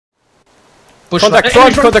Push Contact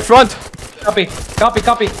front, contact front! Copy, copy,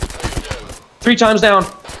 copy. 3 times down.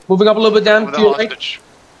 Moving up a little bit, Dan. To your right.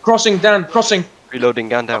 Crossing, Dan, crossing. Reloading,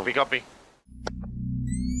 gun down. Copy, copy.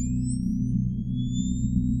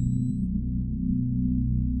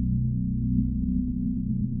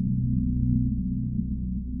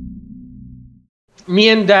 Me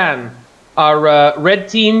and Dan are red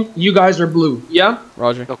team. You guys are blue. Yeah?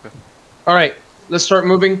 Roger. Okay. Alright, let's start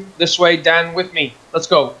moving this way. Dan, with me. Let's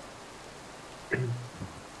go.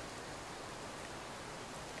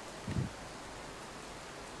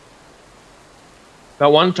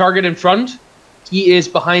 Got one target in front. He is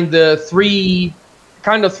behind the three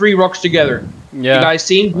rocks together. Yeah. You guys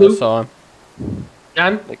seen blue? I saw him.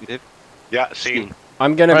 Dan? Negative. Yeah, seen.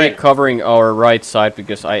 I'm gonna be Alright. covering our right side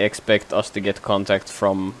because I expect us to get contact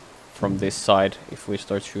from this side if we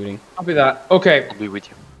start shooting. Copy that. Okay. I'll be with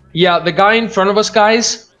you. Yeah, the guy in front of us,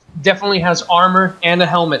 guys, definitely has armor and a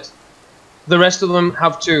helmet. The rest of them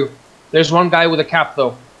have 2. There's one guy with a cap,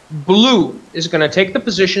 though. Blue is going to take the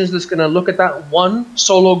positions that's going to look at that one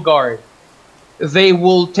solo guard. They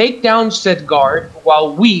will take down said guard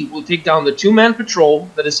while we will take down the 2-man patrol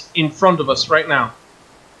that is in front of us right now.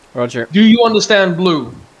 Roger. Do you understand,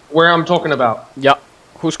 Blue, where I'm talking about? Yeah.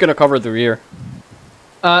 Who's gonna cover the rear?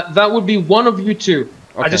 That would be one of you 2.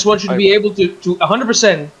 Okay. I just want you to be able to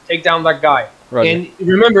 100% take down that guy. Roger. And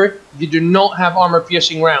remember, you do not have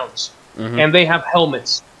armor-piercing rounds. And they have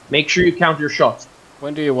helmets. Make sure you count your shots.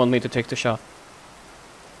 When do you want me to take the shot?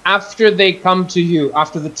 After they come to you,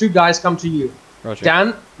 after the 2 guys come to you. Roger.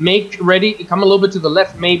 Dan, make ready, come a little bit to the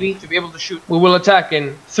left maybe, to be able to shoot. We will attack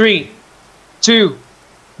in 3, 2,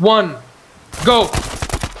 1, go!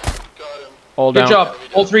 All down. Good job,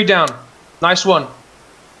 all 3 down. Nice one.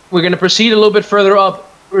 We're gonna proceed a little bit further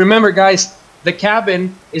up. Remember guys, the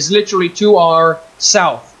cabin is literally to our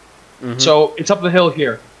south. So it's up the hill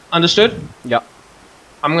here. Understood? Yeah.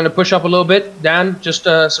 I'm gonna push up a little bit. Dan, just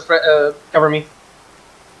cover me.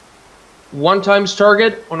 1 times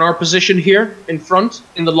target on our position here in front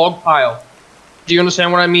in the log pile. Do you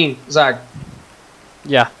understand what I mean, Zag?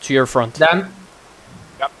 Yeah, to your front. Dan?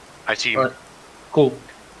 Yep, I see him. Alright, cool.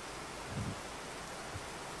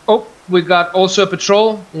 Oh, we got also a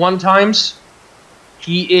patrol 1 times.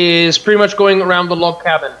 He is pretty much going around the log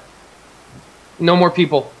cabin. No more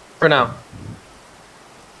people for now.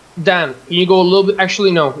 Dan, can you go a little bit?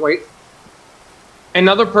 Actually, no, wait.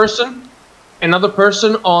 Another person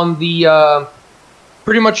on the,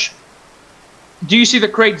 pretty much, do you see the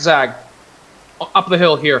crate, Zag? Up the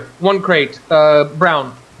hill here. 1 crate,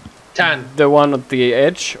 brown, tan. The one at the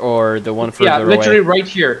edge or the one further away? Yeah, literally right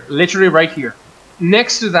here. Literally right here.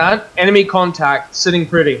 Next to that, enemy contact, sitting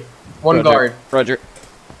pretty. 1 Roger. guard. Roger.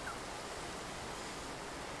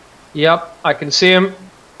 Yep, I can see him.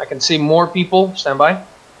 I can see more people. Stand by.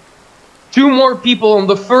 2 more people on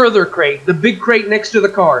the further crate, the big crate next to the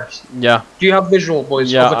cars. Yeah. Do you have visual, boys?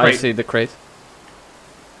 Yeah, of the crate? I see the crate.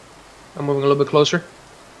 I'm moving a little bit closer.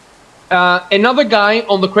 Another guy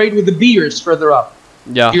on the crate with the beers further up.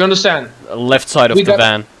 Yeah. Do you understand? Left side of We the got-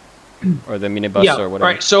 van. Or the minibus Yeah, or whatever.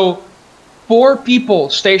 right. So, 4 people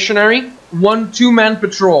stationary, 1 2-man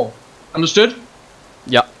patrol. Understood?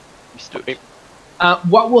 Yeah.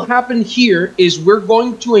 What will happen here is we're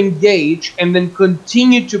going to engage and then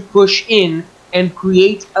continue to push in and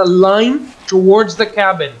create a line towards the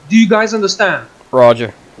cabin. Do you guys understand?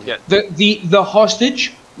 Roger. Yeah. The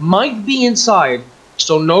hostage might be inside,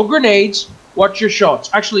 so no grenades. Watch your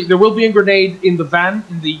shots. Actually, there will be a grenade in the van,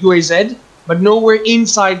 in the UAZ, but nowhere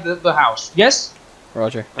inside the house. Yes?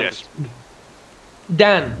 Roger. Yes.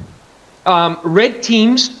 Dan, red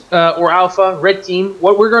teams, or Alpha, red team,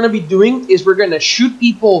 what we're going to be doing is we're going to shoot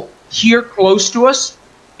people here close to us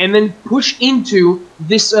and then push into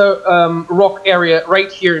this rock area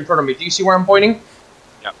right here in front of me. Do you see where I'm pointing?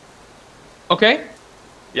 Yep. Okay?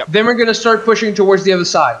 Yep. Then we're going to start pushing towards the other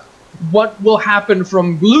side. What will happen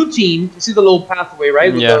from blue team, you see the little pathway,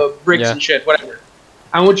 right? With the bricks and shit, whatever.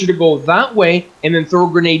 I want you to go that way and then throw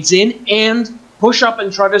grenades in and push up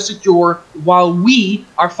and try to secure while we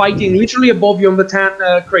are fighting literally above you on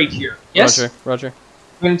the crate here. Yes? Roger, roger.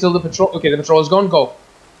 Until the patrol... Okay, the patrol is gone. Go.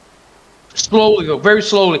 Slowly, though. Very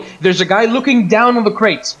slowly. There's a guy looking down on the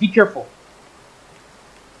crates. Be careful.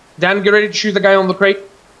 Dan, get ready to shoot the guy on the crate.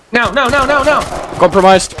 Now, now, now, now, now!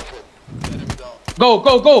 Compromised. Go,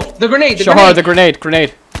 go, go! The grenade, the Shahar, grenade! the grenade,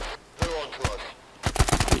 grenade.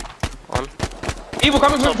 Evil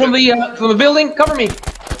coming from the building. Cover me.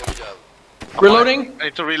 Reloading. I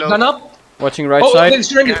need to reload. Gun up. Watching right Oh, side. they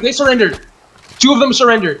surrendered. They surrendered. 2 of them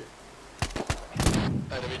surrendered.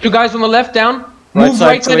 2 guys on the left down. Move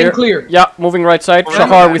right side and clear. Yeah, moving right side. Dan,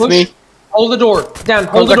 Shahar with push. me. Hold the door. Dan,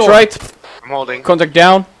 hold the Contact door. right. holding. Contact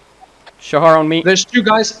down. Shahar on me. There's two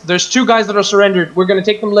guys that are surrendered. We're gonna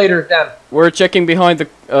take them later, Dan. We're checking behind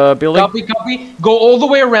the building. Copy, copy. Go all the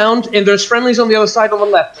way around, and there's friendlies on the other side on the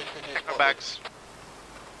left. Our backs.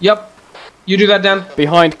 Yep. You do that, Dan.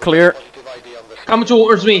 Behind, clear. Come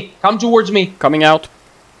towards me. Come towards me. Coming out.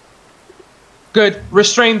 Good.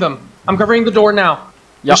 Restrain them. I'm covering the door now.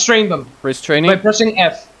 Yep. Restrain them. Restraining. By pressing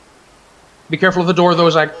F. Be careful of the door, though,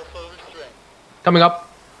 Zach. Coming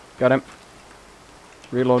up. Got him.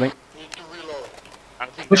 Reloading.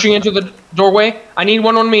 Pushing into the doorway. I need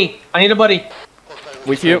one on me. I need a buddy.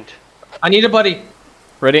 With you. I need a buddy.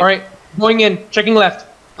 Ready. Alright. Going in. Checking left.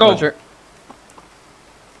 Go. Roger.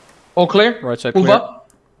 All clear? Right side Move clear. up.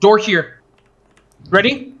 Door here.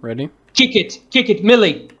 Ready? Ready. Kick it. Kick it.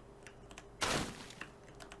 Millie.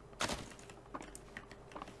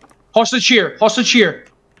 Hostage here. Hostage here.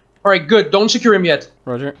 Alright, good. Don't secure him yet.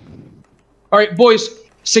 Roger. Alright, boys.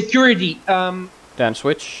 Security. Dan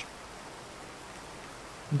switch.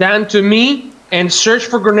 Dan to me and search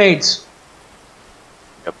for grenades.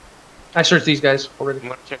 Yep. I searched these guys already. I'm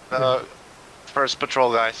gonna check the first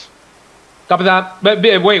patrol, guys. Copy that. But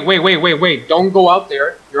wait. Don't go out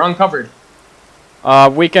there. You're uncovered.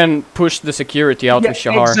 We can push the security out with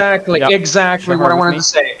Shahar. Exactly, Yep. exactly Shahar what I with wanted me. to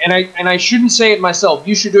say. And I shouldn't say it myself.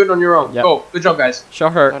 You should do it on your own. Yep. Go. Good job, guys.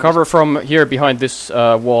 Shahar, cover from here behind this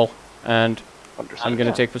wall, and I'm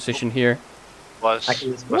gonna take position here. Was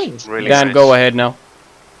really Dan, nice. go ahead now.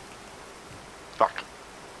 Fuck.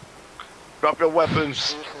 Drop your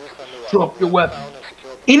weapons. Drop your weapon.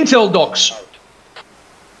 Intel docs.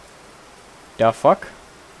 The fuck?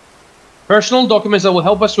 Personal documents that will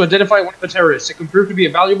help us to identify one of the terrorists. It can prove to be a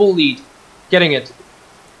valuable lead. Getting it.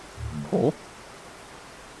 Cool.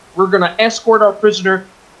 We're gonna escort our prisoner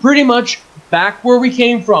pretty much back where we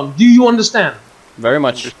came from. Do you understand? Very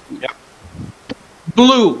much. Yep.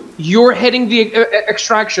 Blue, you're heading the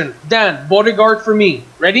extraction. Dan, bodyguard for me.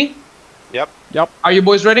 Ready? Yep. Yep. Are you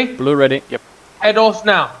boys ready? Blue ready. Yep. Head off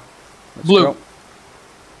now. Let's Blue. go.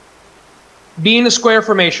 Be in a square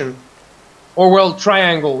formation. Or, well,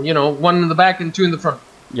 triangle. You know, one in the back and two in the front.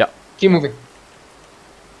 Yeah. Keep moving.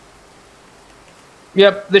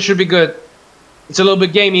 Yep, this should be good. It's a little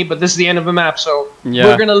bit gamey, but this is the end of the map, so... Yeah.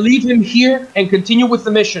 We're gonna leave him here and continue with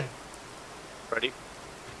the mission. Ready?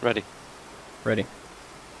 Ready. Ready.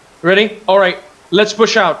 Ready? Alright, let's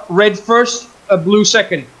push out. Red first, blue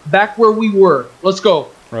second. Back where we were. Let's go.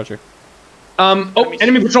 Roger.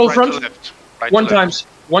 Enemy patrol right front. To left. Right One to left. times.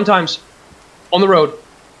 One times. On the road.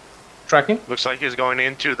 Tracking. Looks like he's going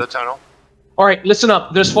into the tunnel. Alright, listen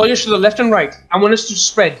up. There's foliage to the left and right. I want us to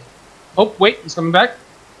spread. Oh, wait, he's coming back.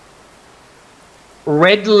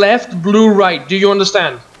 Red left, blue right. Do you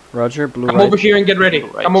understand? Roger. Blue Come right. over here and get ready.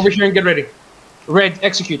 Right. Come over here and get ready. Red,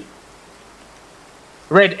 execute.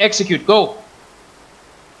 Red, execute. Go.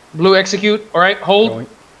 Blue, execute. Alright, hold. Going.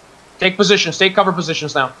 Take positions. Take cover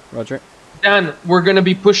positions now. Roger. Dan, we're gonna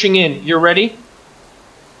be pushing in. You ready?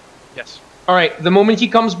 Yes. Alright, the moment he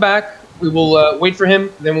comes back, we will wait for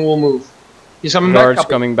him, then we will move. He's coming back. Guards Copy.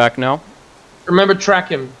 coming back now. Remember, track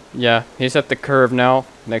him. Yeah, he's at the curve now,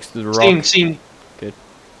 next to the rock. Seen. Good.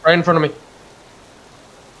 Right in front of me.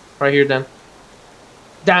 Right here, Dan.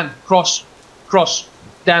 Dan, cross. Cross.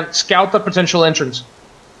 Dan, scout the potential entrance.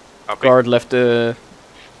 Copy. Guard left the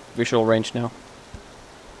visual range now.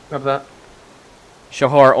 Have that.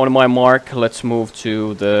 Shahar, on my mark, let's move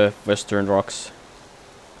to the western rocks.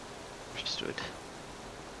 Just do it.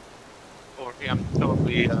 Or yeah,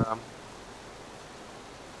 totally.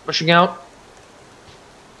 Pushing out.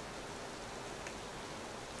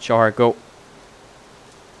 Shahar, go.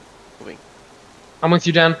 I'm with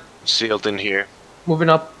you, Dan. Sealed in here. Moving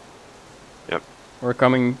up. We're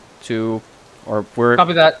coming to, or we're,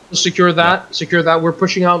 Copy that. Secure that. Secure that. We're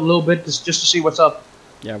pushing out a little bit just to see what's up.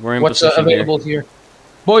 yeah, we're in What's position available here.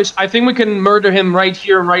 Boys, I think we can murder him right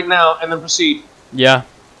here and right now and then proceed. here. Yeah,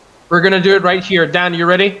 We're gonna do it right here. Dan, you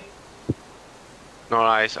ready? No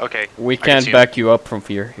eyes. Okay. we I can can't see back you up from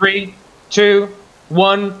here. 3, 2,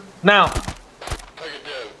 1, now.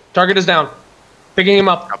 Target is down. Picking him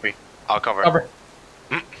up. Copy. I'll cover. Cover.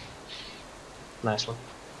 Nice one.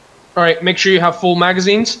 Alright, make sure you have full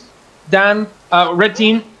magazines. Dan, red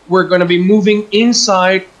team, we're going to be moving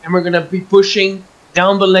inside and we're going to be pushing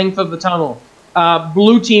down the length of the tunnel.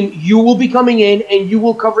 Blue team, you will be coming in and you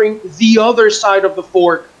will covering the other side of the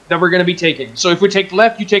fort that we're going to be taking. So if we take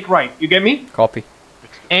left, you take right. You get me? Copy.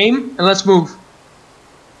 Aim and let's move.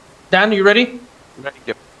 Dan, you ready? Ready?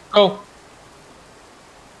 Yep. Go.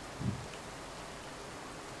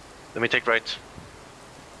 Let me take right.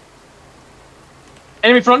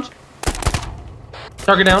 Enemy front.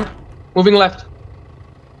 Target down. Moving left.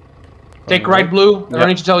 Take right, Blue. I Yeah. don't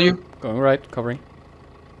need to tell you. Going right, covering.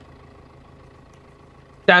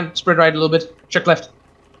 Dan, spread right a little bit. Check left.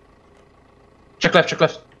 Check left, check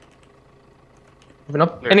left. Moving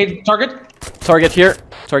up. There. Any target? Target here.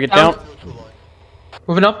 Target down.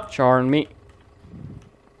 Moving up. Char on me.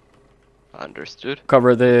 Understood.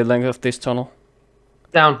 Cover the length of this tunnel.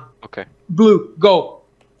 Down. Okay. Blue, go.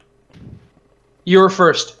 You're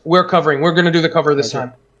first. We're covering. We're gonna do the cover this Okay.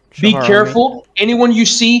 time. Be Shahar on careful. Anyone you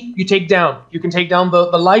see, you take down. You can take down the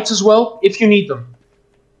lights as well if you need them.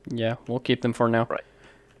 Yeah, we'll keep them for now. Right.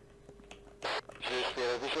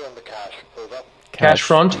 Cash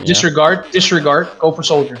front. yeah. Disregard. Disregard. Go for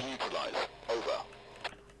soldier.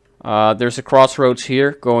 There's a crossroads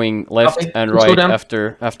here, going left Copy. and Let's go right down.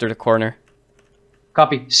 after the corner.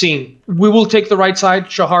 Copy. Seen. We will take the right side.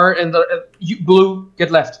 Shahar and the Blue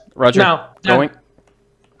get left. Roger. Now. Dan, Going.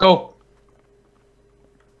 Go.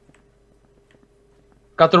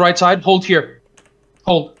 Got the right side. Hold here.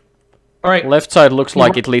 Hold. All right. Left side looks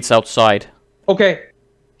like it leads outside. Okay.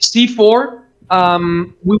 C4.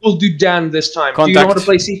 We will do Dan this time. Do you know how to Contact.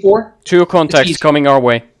 play C4? Two contacts easy. coming our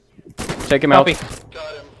way. Take him Copy. out.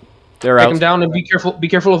 They're Take out. him down and be careful. Be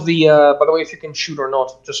careful of the. By the way, if you can shoot or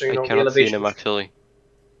not, just so you know I the cannot see elevation. him actually.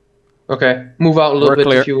 Okay. Move out a little We're bit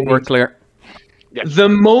clear. if you We're need. clear. The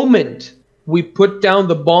moment we put down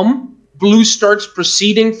the bomb, Blue starts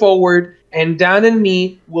proceeding forward, and Dan and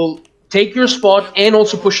me will take your spot and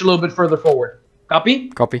also push a little bit further forward. Copy?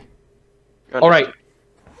 Copy. All right.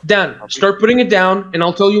 Dan, start putting it down, and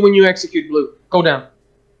I'll tell you when you execute, Blue. Go down.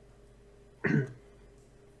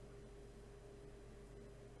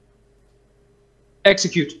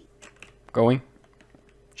 Execute. Going.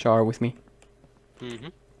 Char with me. Mm-hmm.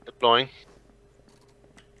 Deploying.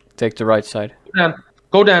 Take the right side. Dan.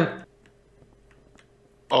 Go down.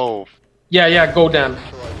 Oh. Yeah, yeah, go down.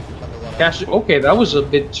 Cash. Okay, that was a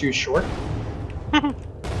bit too short.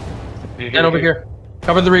 Dan, over here.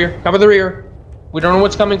 Cover the rear. Cover the rear. We don't know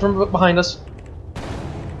what's coming from behind us.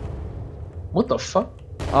 What the fuck?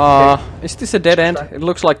 Is this a dead end? It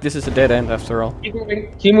looks like this is a dead end after all. Keep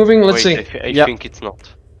moving. Keep moving. Let's see. I Yeah. think it's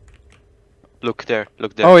not. Look there.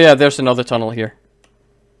 Look there. Oh yeah, there's another tunnel here.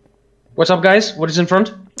 What's up, guys? What is in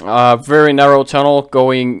front? Very narrow tunnel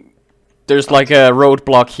going. There's like a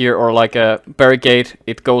roadblock here or like a barricade.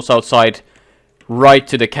 It goes outside right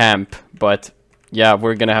to the camp. But yeah,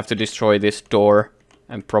 we're gonna have to destroy this door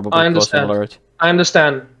and I probably cause an understand. alert. I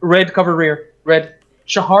understand. Red, cover rear. Red.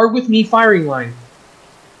 Shahar with me, firing line.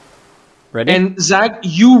 Ready? And Zag,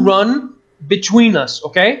 you run between us,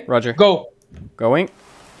 okay? Roger. Go. Going.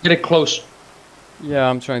 Get it close. Yeah,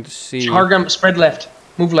 I'm trying to see. Shahar, spread left.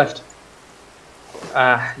 Move left.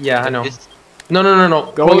 Yeah, I know. This- No, no, no,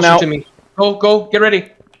 no. Going Closer now. to me. Go, go. Get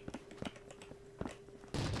ready.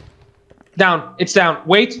 Down. It's down.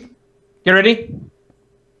 Wait. Get ready.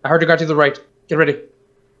 I heard a guy to the right. Get ready.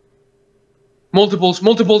 Multiples.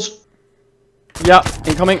 Multiples. Yeah,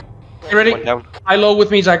 incoming. Get ready. One down. High low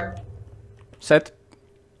with me, Zach. Set.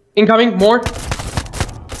 Incoming. More.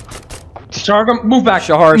 Shahar, move back.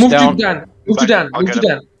 Shahar's move down. to Dan. Move to Back. Dan. I'll Move get to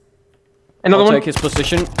him. Dan. Another I'll one. take his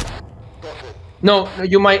position. No,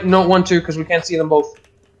 you might not want to because we can't see them both.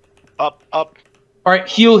 Up, up. All right,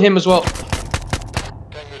 heal him as well.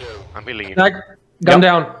 I'm healing you. Zach, gun Yep.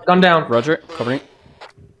 down. Gun down. Roger. Covering.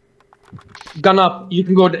 Gun up. You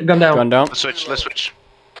can go gun down. Gun down. Let's switch, let's switch.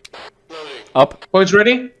 Up. Boys,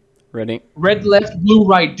 ready? Ready. Red left, blue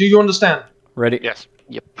right. Do you understand? Ready. Yes.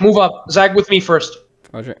 Move up. Zag with me first.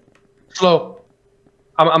 Roger. Slow.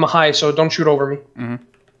 I'm high, so don't shoot over me. Mhm.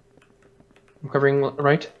 I'm covering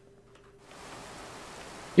right.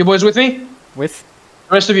 You boys with me? With.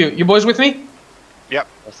 The rest of you. You boys with me? Yep.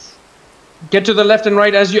 Yes. Get to the left and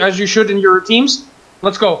right as you should in your teams.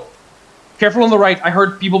 Let's go. Careful on the right. I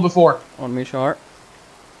heard people before. On me, Shahar.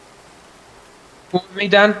 Move with me,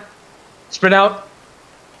 Dan. Spread out.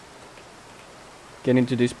 Get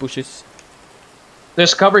into these bushes.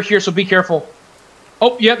 There's cover here, so be careful.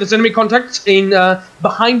 Oh, yeah, there's enemy contacts in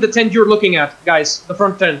behind the tent you're looking at, guys. The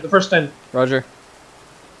front tent, the first tent. Roger.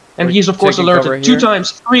 And We're he's, of course, taking cover alerted. 2 here.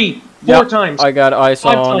 times, 3, 4 Yeah, times. I got eyes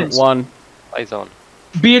 5 on times. one. Eyes on.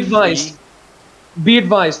 Be advised. Be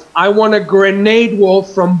advised. I want a grenade wall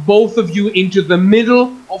from both of you into the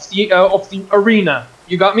middle of the arena.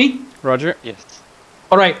 You got me? Roger. Yes.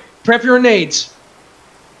 All right. Prep your nades.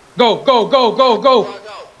 Go, go, go, go, go.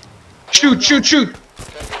 Shoot, shoot, shoot.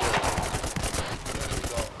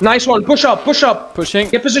 Nice one. Push up, push up. Pushing.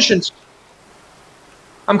 Get positions.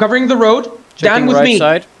 I'm covering the road. Checking Dan with right me.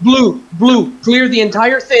 side. Blue, blue. Clear the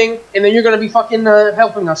entire thing, and then you're gonna be fucking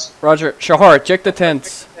helping us. Roger. Shahar, check the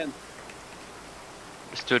tents.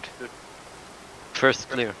 Understood. First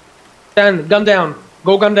clear. Dan, gun down.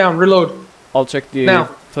 Go gun down. Reload. I'll check the Now.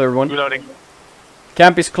 third one. Reloading.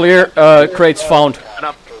 Camp is clear. Crates found. And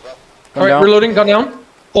up. Gun Alright, down. reloading. Gun down.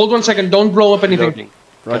 Hold 1 second. Don't blow up anything. Reloading.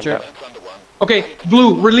 Roger. Gun Okay,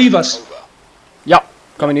 Blue, relieve us. Yeah,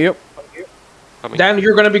 coming to you. Coming. Dan,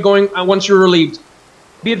 you're gonna be going once you're relieved.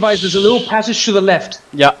 Be advised, there's a little passage to the left.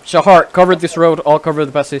 Yeah, Shahar, cover this road. I'll cover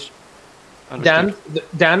the passage. Understood.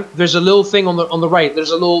 Dan, there's a little thing on the right.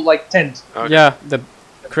 There's a little like tent. Okay. Yeah, the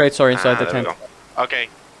crates are inside the there we tent. go. Okay.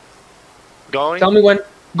 Going. Tell me when.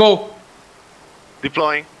 Go.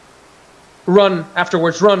 Deploying. Run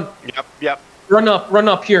afterwards. Run. Yep. Run up. Run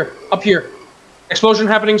up here. Up here. Explosion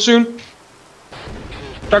happening soon.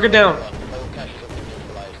 Target down.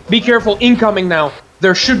 Be careful. Incoming now.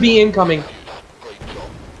 There should be incoming.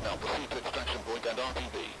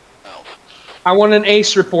 I want an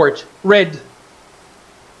ace report. Red.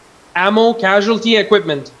 Ammo, casualty,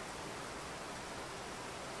 equipment.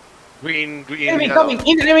 Green. Enemy yellow.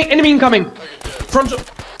 coming. Enemy incoming. Front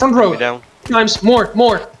row. Enemy down. Times.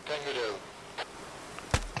 More.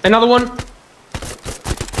 Another one.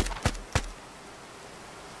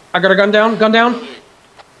 I got a gun down.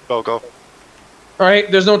 Go.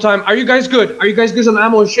 Alright, there's no time. Are you guys good? Are you guys good on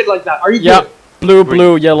ammo and shit like that? Are you Yeah, good?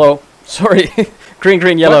 blue, yellow. Sorry,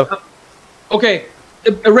 green, yellow. What? Okay.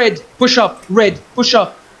 Red, push up. Red, push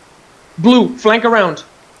up. Blue, flank around.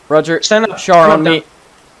 Roger. Stand up. Shar Stand on up me. down.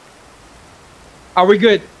 Are we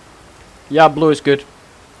good? Yeah, blue is good.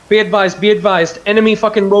 Be advised. Enemy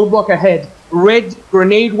fucking roadblock ahead. Red,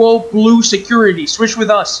 grenade wall, blue, security. Switch with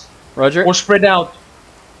us. Roger. Or spread out.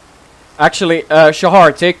 Actually,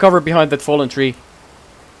 Shahar, take cover behind that fallen tree.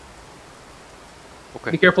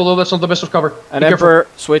 Be careful though, that's not the best of cover. And Be careful. Emperor,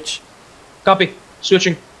 switch. Copy.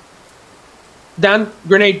 Switching. Dan,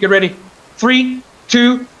 grenade, get ready. 3,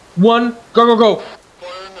 2, 1, go.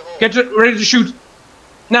 Ready to shoot.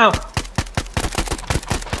 Now.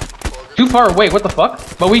 Too far away, what the fuck?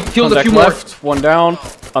 But we killed a Contact few more. left, one down,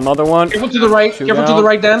 another one. Careful to the right, Two careful to down. the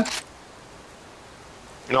right, Dan.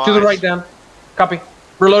 No To the eyes. right, Dan. Copy.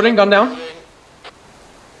 Reloading, gun down.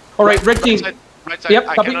 Alright, red team. Right side. Yep,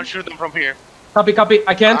 I copy. cannot shoot them from here. Copy.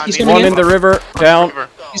 I can't. He's need coming One in. in the river, down. River.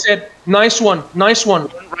 He said, nice one.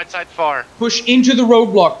 One right side far. Push into the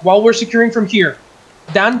roadblock while we're securing from here.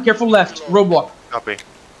 Dan, careful left. Roadblock. Copy.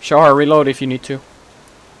 Shahar, reload if you need to.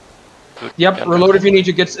 Good. Yep, Gun reload down. if you need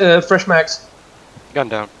to get fresh mags. Gun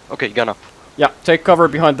down. Okay, gun up. Yeah, take cover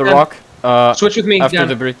behind the Dan, rock. Switch with me, After Dan.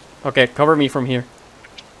 the bridge. Okay, cover me from here.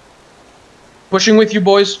 Pushing with you,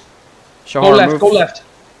 boys. Shahar, Go left, move. go left.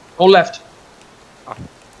 Go left.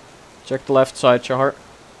 Check the left side, Shahar.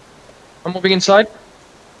 I'm moving inside.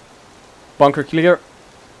 Bunker clear.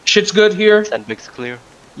 Shit's good here. Sandbags clear.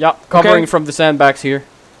 Yeah, covering Okay. from the sandbags here.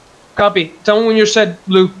 Copy. Tell me when you're set,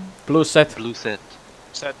 Blue. Blue set. Blue set.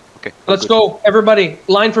 Set. Okay. Let's good. go, everybody.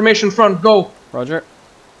 Line formation front, go. Roger.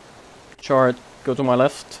 Shahar, go to my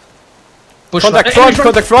left. Push Contact right. front,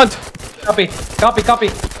 contact front! Copy.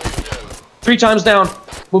 3 times down.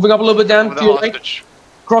 Moving up a little bit, Dan. With To the your right. hostage.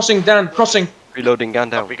 Crossing, Dan. Crossing. Reloading gun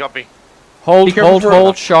down. Copy. Hold, Be careful for-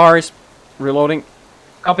 hold. Shahar is reloading.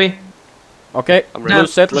 Copy. Okay, I'm blue ready.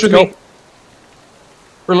 set, Push let's with go. me.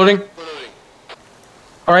 Reloading.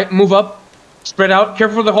 Alright, move up. Spread out.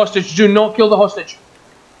 Careful for the hostage. Do not kill the hostage.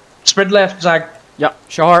 Spread left, Zag. Yeah,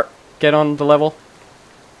 Shahar, get on the level.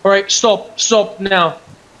 Alright, stop now.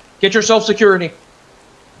 Get yourself security.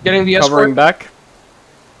 Getting the Covering escort. back.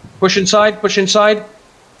 Push inside.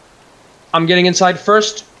 I'm getting inside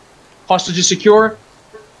first. Hostage is secure.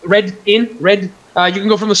 Red in. Red. You can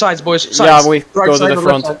go from the sides, boys. Sides. Yeah, we Right go to side the or left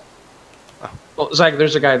front. side? Oh, Zach,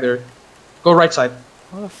 there's a guy there. Go right side.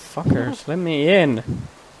 Motherfuckers, let me in.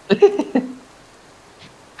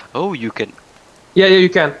 Oh, you can. Yeah, you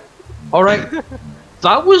can. All right.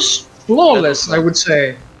 That was flawless, I would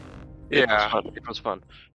say. It was Yeah. fun. It was fun.